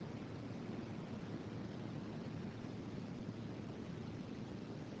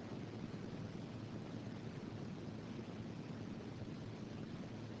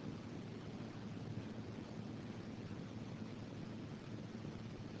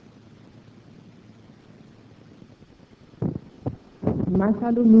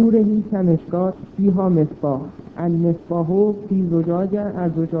مثل نوره کمشکات فیها مصباح المصباح فی زجاجه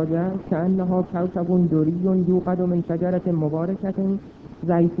از زجاجه کأنها کوكب دری یوقد من شجرة مبارکة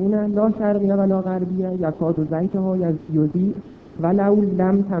زیتون لا شرقیه ولا غربیه یکاد زیتها یضیء ولو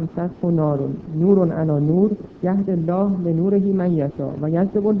لم تمسسه نار نور علی نور یهدی الله لنوره من یشاء و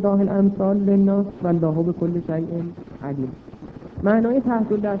یضرب الله الامثال للناس والله بكل شیء علیم. معنای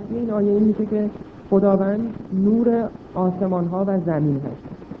تحت الدستی این آیه این میشه که خداوند نور آسمان ها و زمین هست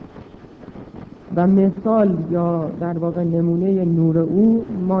و مثال یا در واقع نمونه نور او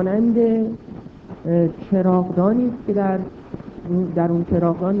مانند چراغدانی است که در اون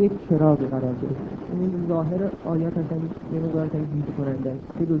چراغدان یک چراغی قرار گرفته. این ظاهر آیات اصلا یه مقدار گیج کننده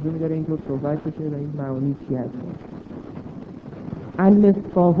است که لزومی داره اینطور صحبت بشه و این معانی چی هست.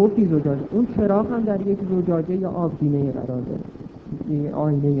 المصباح فی زجاجه، اون چراغ هم در یک زجاجه یا آبگینه قرار داره، یه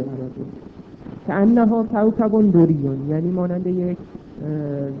آینه قرار داره. کأنها کوكب دری، یعنی مانند یک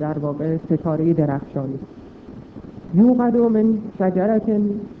در واقع ستاره درخشانی. یوقد من شجرة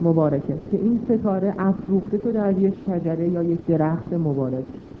مبارکه، که این ستاره افروخته شده از یک شجره یا یک درخت مبارک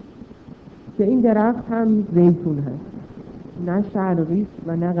که این درخت هم زیتون هست، نه شرقی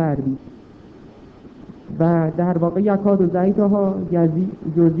و نه غربی و در واقع یکاد زیتها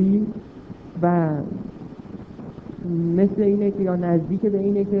یضیء و مثل اینه که یا نزدیک به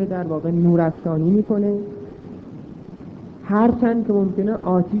اینه که در واقع نورافشانی میکنه، هرچند که ممکنه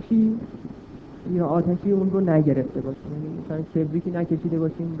آتشی اون رو نگرفته باشه، یعنی مثلا کبریتی نکشیده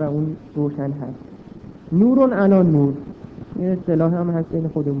باشیم و اون روشن هست. نور علی نور، این اصطلاح هم هست این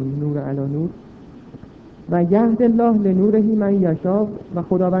خودمون، نور علی نور. و یهدی الله لنوره من یشاء، و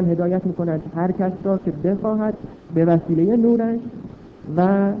خداوند هدایت میکند هر کس را که بخواهد به وسیله نورش،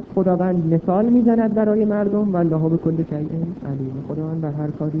 و خداوند مثال میزند برای مردم و الله بكل شیء علیم، خداوند بر هر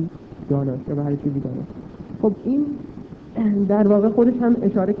کاری داناست و به هر چیزی داناست. خب این در واقع خودش هم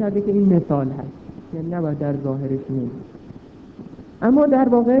اشاره کرده که این مثال هست، یعنی نباید در ظاهرش نیم. اما در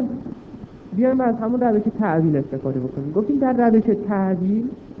واقع بیایم از همون روش تعبیل استفاده بکنیم. گفتیم در روش تعبیل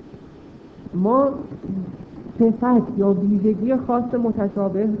ما صفت یا ویژگی خاص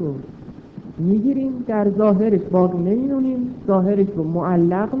متشابه رو میگیریم، در ظاهرش باقی نمیمونیم، ظاهرش رو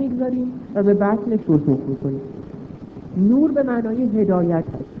معلق میگذاریم و به بطنش رسوخ میکنیم. نور به معنای هدایت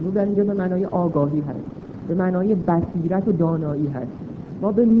هست، نور در اینجا به معنای آگاهی هست، به معنای بصیرت و دانایی هست.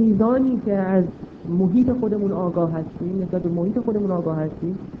 ما به میزانی که از محیط خودمون آگاه هستیم، نسبت به محیط خودمون آگاه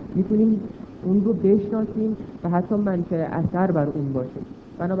هستیم، میتونیم اون رو بشناسیم و حتی منشأ اثر بر اون باشه.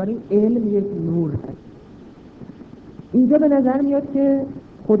 بنابراین علم یک نور هست. اینجا به نظر میاد که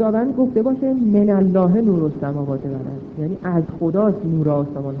خداوند گفته باشه من الله نور السماوات و الارض، یعنی از خداست نور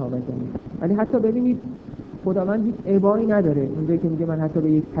آسمان ها و زمین. ولی حتی ببینید خداوند هیچ ابایی نداره، اونجایی که میگه من حتی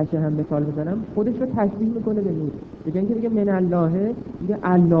به یک پشه هم مثال بزنم خودش رو تشبیه میکنه به نور. به جای اینکه بگه من الله میگه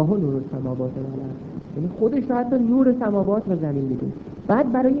الله نور السماوات و الارض، یعنی خودش رو حتی نور سماوات و زمین میگه.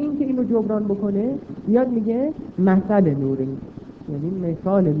 بعد برای اینکه اینو جبران بکنه میاد میگه مثل نوره، یعنی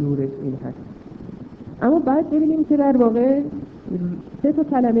مثال نورش این هست. اما بعد ببینیم که در واقع سه تا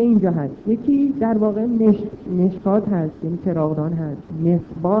کلمه اینجا هست. یکی در واقع مشکات هست، یعنی چراغدان هست،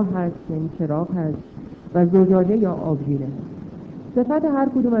 مصباح هست یعنی چراغ هست، و زجاجه یا آبگینه هست. صفت هر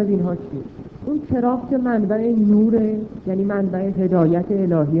کدوم از اینها چیه؟ اون چراغ که منبع نوره، یعنی منبع هدایت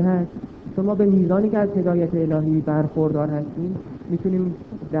الهی هست. شما به میزانی که از هدایت الهی برخوردار هستیم میتونیم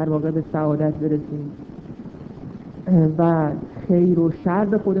در واقع به سعادت برسیم و خیر و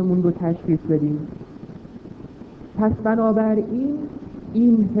شر خودمون رو تشخیص بدیم. پس بنابراین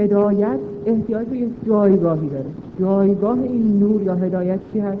این هدایت احتیاج به یک جایگاهی داره. جایگاه این نور یا هدایت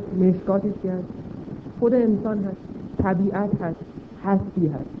چی هست؟ مشکاتش چی هست؟ خود انسان هست، طبیعت هست، هستی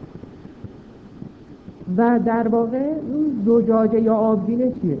هست. و در واقع این زجاجه یا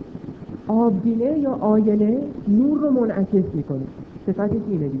آبگینه چیه؟ آبگینه یا آینه نور رو منعکس میکنه. صفتش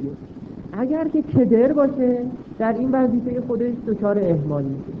اینه دیگه. اگر که کدر باشه در این وظیفه خودش دچار اهمال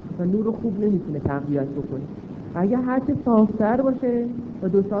میشه و نور رو خوب نمیتونه تقویت بکنه. اگر هرچه صافتر باشه و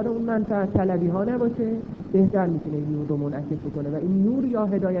دچار اون منفعت طلبی ها نباشه بهتر میتونه این نور رو منعکس بکنه و این نور یا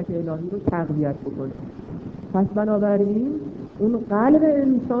هدایت الهی رو تقویت بکنه. پس بنابراین اون قلب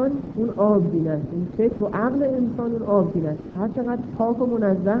انسان اون آبگینه است، این فکر و عقل انسان اون آبگینه است. هر چقدر پاک و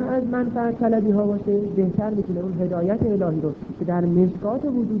منزه از منفعت طلبی ها باشه بهتر میتونه اون هدایت الهی رو که در مشکات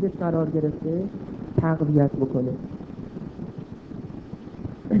وجودش قرار گرفته تقویت بکنه.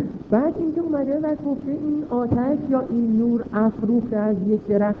 بعد اینکه اومده و گفته این آتش یا این نور افروخته از یک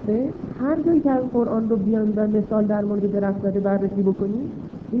درخته، هر جایی که از قرآن رو بیان و مثال در مورد درخت زده بررسی بکنیم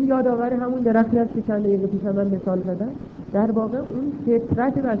این یادآور همون درختی است که چند دقیقه پیش من مثال زدم. در واقع اون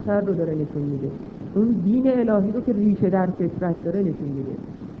فطرت بشر رو داره نشون میده. اون دین الهی رو که ریشه در فطرت داره نشون میده.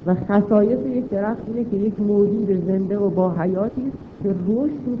 و خصایص یک درخت اینه که یک موجود زنده و با حیاتی است که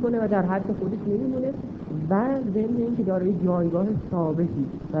رشد میکنه و در حد خودش نمیمونه و ضمن اینکه دارای جایگاه ثابتی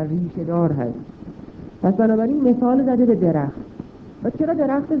و ریشه دار هست. پس بنابراین مثال زده به درخت. و چرا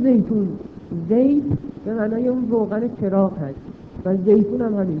درخت زیتون؟ زیت به معنای اون روغن چراغ هست و زیتون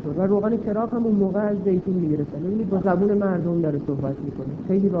هم همینطور و روغن چراغ هم اون موقع از زیتون میگرفتن. ببینید با زبون مردم داره صحبت میکنه،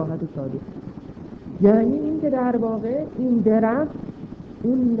 خیلی راحت و ساده. یعنی این که در واقع این درخت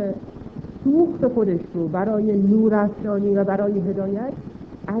اون سوخت خودش رو برای نورافشانی و برای هدایت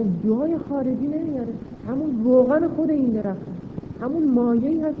از جای خارجی نمیاره، همون روغن خود این درخت هست، همون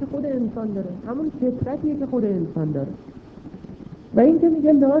مایه‌ای هست که خود انسان داره، همون فطرتیه که خود انسان داره. و این که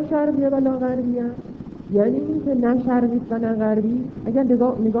میگه لا شرقیه و لا غربیه، یعنی این که نه شرقی و نه غربی. اگر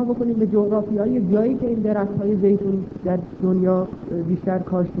نگاه بکنیم به جغرافیای جایی که این درخت‌های زیتون در دنیا بیشتر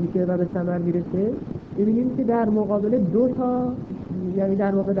کاشت میشه و به ثمر میرسه، ببینیم که در مقابل دو تا، یعنی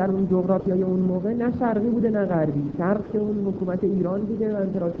در واقع در اون جغرافیای اون موقع نه شرقی بوده نه غربی. شرق که اون حکومت ایران بوده و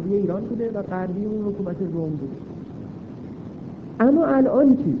امپراتوری ایران بوده و غربی اون حکومت روم بوده. اما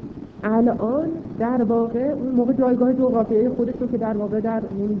الان چی؟ الان در واقع اون موقع جایگاه جغرافیایی خودش رو که در واقع در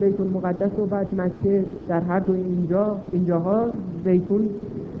اون بیت المقدس و بعد مکه در هر دو اینجاها زیتون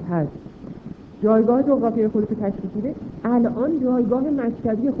هست، جایگاه جغرافیایی خودش رو تشخیص میده. الان جایگاه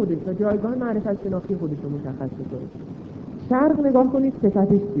مکتبی خودش و جایگاه معرفت شناختی خودش رو مشخص میکنه. شرق نگاه کنید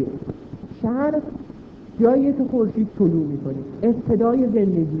صفتش چیه؟ شرق جایی که خورشید طلوع میکنه، ابتدای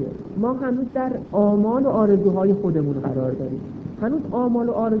زندگیه. ما هنوز در آمال و آرزوهای خودمون قرار داریم، هنوز آمال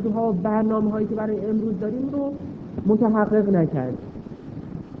و آرزوها و برنامه‌هایی که برای امروز داریم رو متحقق نکردیم.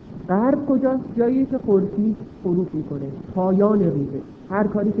 غرب کجاست؟ جایی که خورشید غروب میکنه، پایان روزه. هر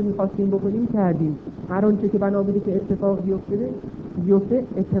کاری که می‌خواستیم بکنیم کردیم، هر آنچه که بنا بوده که اتفاق بیفته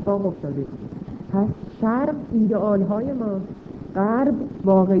اتفاق افتاده. پس شرق ایدئال‌های ما، غرب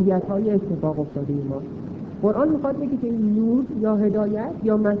واقعیت‌های اتفاق افتاده ما. قرآن میخواد بگه که این نور یا هدایت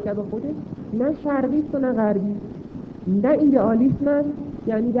یا مکتب خودش نه شرقی است و نه غربی، نه ایدئالیسم،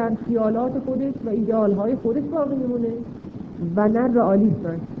 یعنی در خیالات خودش و ایدئال‌های خودش باقی میمونه، و نه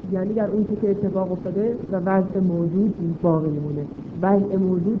رئالیسم، یعنی در اون که اتفاق افتاده و وضع موجود باقی میمونه، وضع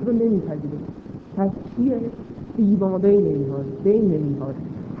موجود رو نمیپذیره. پس چیه؟ سیما بین اینها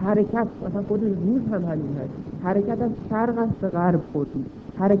حرکت. مثلا خود روز هم همین هست، حرکت از شرق است به غرب خورشید.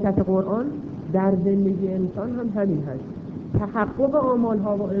 حرکت قرآن در زندگی انسان هم همین هست، تحقق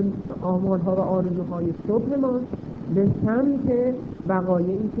آمالها و آرزوهای صبح ما به سمت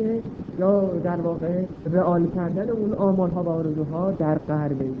وقایعی که یا در واقع رئال کردن اون آمالها و آرزوها در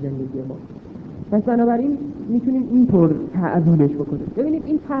غرب زندگی ما. پس بنابراین میتونیم اینطور تعبیرش بکنیم. ببینید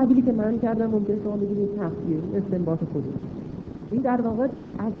این تعبیری که من کردم ممکنه شما بگید تخصیص استنباط خودش، این در واقع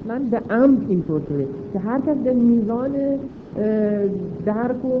اصلا به عمد اینطور شده که هر کس به میزان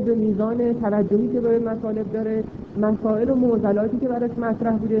درک و به میزان توجهی که به مطالب داره، مسائل و معضلاتی که براش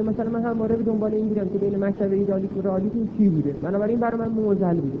مطرح بوده، مثلا من همواره به دنبال این بودم که بین مکتب ایدالیسم و رئالیسم چی بوده، بنابراین برای من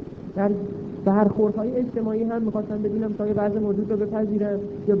معضل بوده. در برخوردهای اجتماعی هم می‌خواستم ببینم تا یه وضع موجود رو بپذیرم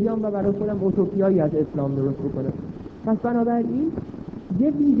یا بیام و برای خودم اوتوپیایی از اسلام درست بکنم. پس بنابراین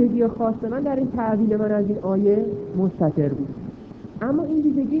یه ویژگی خاص من در این تعبیر من از این آیه مستتر بود، اما این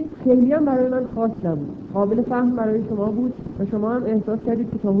ویژگی خیلی هم برای من خاص نبود، قابل فهم برای شما بود و شما هم احساس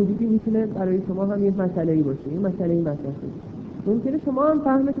کردید که تا حدودی میتونه برای شما هم یه مسئله‌ای باشه، این مسئله‌ای مطرح شد. ممکنه شما هم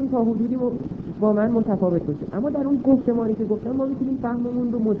فهمتون تا حدودی با من متفاوت باشه، اما در اون گفتمانی که گفتم ما میتونیم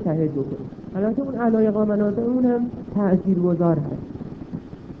فهممون رو متحد بکنیم. البته اون علایق و منافعمون هم تأثیرگذار هست.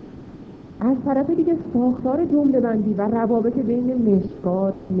 از طرف دیگه ساختار جمله بندی و روابط بین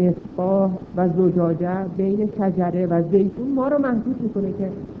مشکات، مصباح و زجاجه، بین شجره و زیتون ما رو محدود میکنه که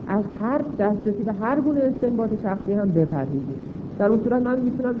از هر دسترسی و هر گونه استنباط شخصی هم بپرهیزیم. در اون صورت من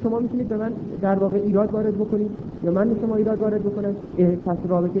میتونم، شما میتونید به من در واقع ایراد وارد بکنید یا من به شما ایراد وارد بکنم. پس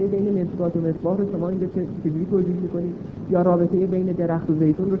رابطه بین مشکات و مصباح رو شما اینجا چجوری توجیه میکنید، یا رابطه بین درخت و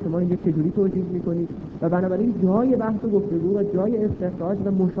زیتون رو شما اینجا چجوری توجیه میکنید، و بنابراین جای بحث و گفتگو و جای استخراج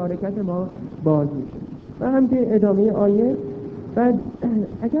و مشارکت ما باز میشه. و همچنین ادامه آیه. و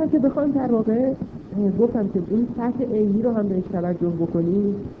اگر که بخوایم در واقع گفتم که این سطح عینی رو هم بهش توجه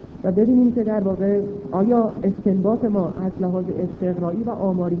بکنیم و ببینیم که در واقع آیا استنباط ما از لحاظ استقرایی و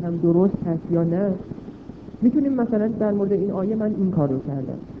آماری هم درست هست یا نه، میتونیم مثلا در مورد این آیه من این کار رو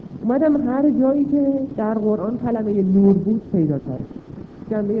کردم، اومدم هر جایی که در قرآن کلمه نور بود پیدا کردم،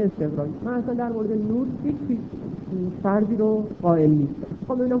 جنبه استقرایی. من اصلا در مورد نور هیچ فرضی رو قائل نیستم،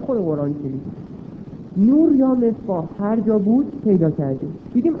 خب ببینم خود قرآن چی میگه. نور یا مصباح هر جا بود پیدا کردیم،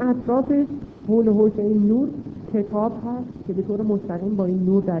 دیدیم اطرافش حول و حوش این نور کتاب هست که به طور مستقیم با این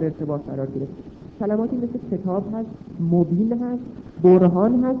نور در ارتباط قرار گرفت. کلماتی مثل کتاب هست، مبین هست،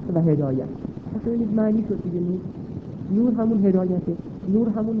 برهان هست و هدایت. مثلا ببینید معنی شد دیگه. نور همون هدایته، نور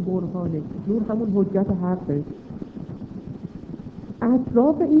همون برهانه، نور همون حجت حقه.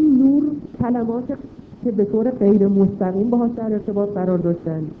 اطراف این نور کلمات که به طور غیر مستقیم باهاش در ارتباط قرار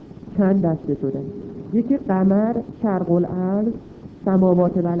داشتن چند دسته شدن. یکی قمر، شرق الارض،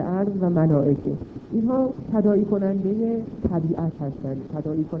 سماوات و الارض و ملائکه. اینها تداعی کننده طبیعت هستند،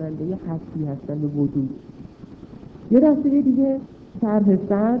 تداعی کننده هستی هستند و وجود. یه دسته دیگه شرح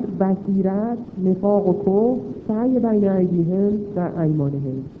صدر، بصیرت، نفاق و کفر، سعی بین ایدیهم و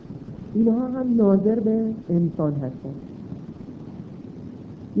ایمانهم. اینها هم ناظر به انسان هستند.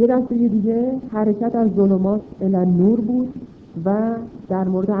 یه دسته دیگه حرکت از ظلمات الی نور بود و در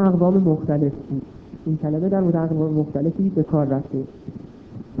مورد اقوام مختلف بود. این کلمه در مورد اقوام مختلفی به کار رفته.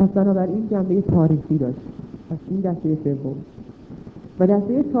 پس بنابراین جنبه تاریخی داشت. پس این دسته سوم. و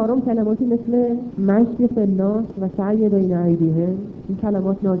دسته چهارم کلماتی مثل مشی فی الناس و سعی بین ایدیهم. این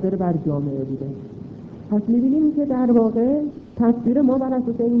کلمات ناظر بر جامعه بوده. پس می‌بینیم که در واقع تصویر ما بر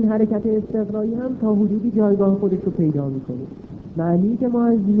اساس این حرکت استقرایی هم تا حدودی جایگاه خودش رو پیدا می‌کنه. معنی که ما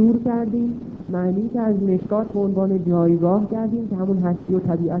از نور کردیم، معنی که از مشکات به عنوان جایگاه کردیم که همون هستی و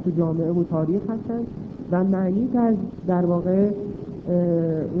طبیعت و جامعه و تاریخ هستن، و معنی که از در واقع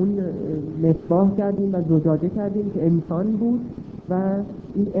اون مصباح کردیم و زجاجه کردیم که انسان بود و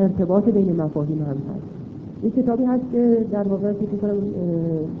این ارتباط بین مفاهیم هم هست. این کتابی هست که در واقع فکر می‌کنم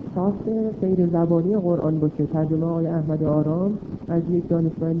ساخت غیر زبانی قرآن باشه، ترجمه آقای احمد آرام از یک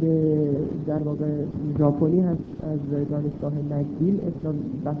دانشمند در واقع ژاپنی هست از دانشگاه نگیل،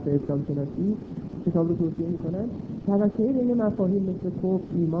 بحث اسلام شناسی. کتاب رو توصیه می‌کنم. شبکه بین مفاهیم مثل کفر،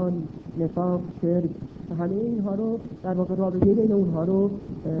 ایمان، نفاق، شرک و همه اینها رو در واقع رابطه بین اونها رو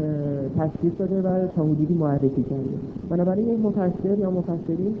تشخیص داده و تا حدودی معرفی کرده. بنابراین یک مفسر یا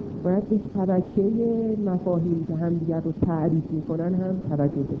مفسرین باید به شبکه مفاهیم که همدیگر رو تعریف میکنن هم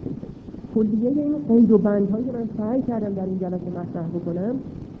توجه بکنن. کلیه این قید و بندهایی که من سعی کردم در این جلسه مطرح بکنم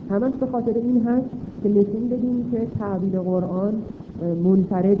همش به خاطر این هست که نشون بدیم که تعبیر قرآن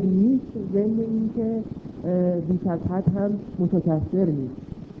منفرد نیست، ضمن اینکه بیش از حد هم متکثر نیست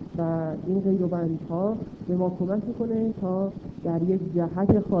و این قید و بندها به ما کمک میکنه تا در یک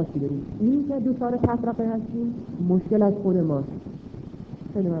جهت خاصی بریم. این که دچار تفرقه هستیم مشکل از خود ماست.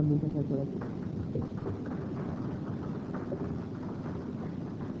 خیلی ممنون. تشکر.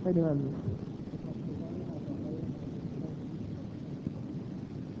 خیلی ممنون.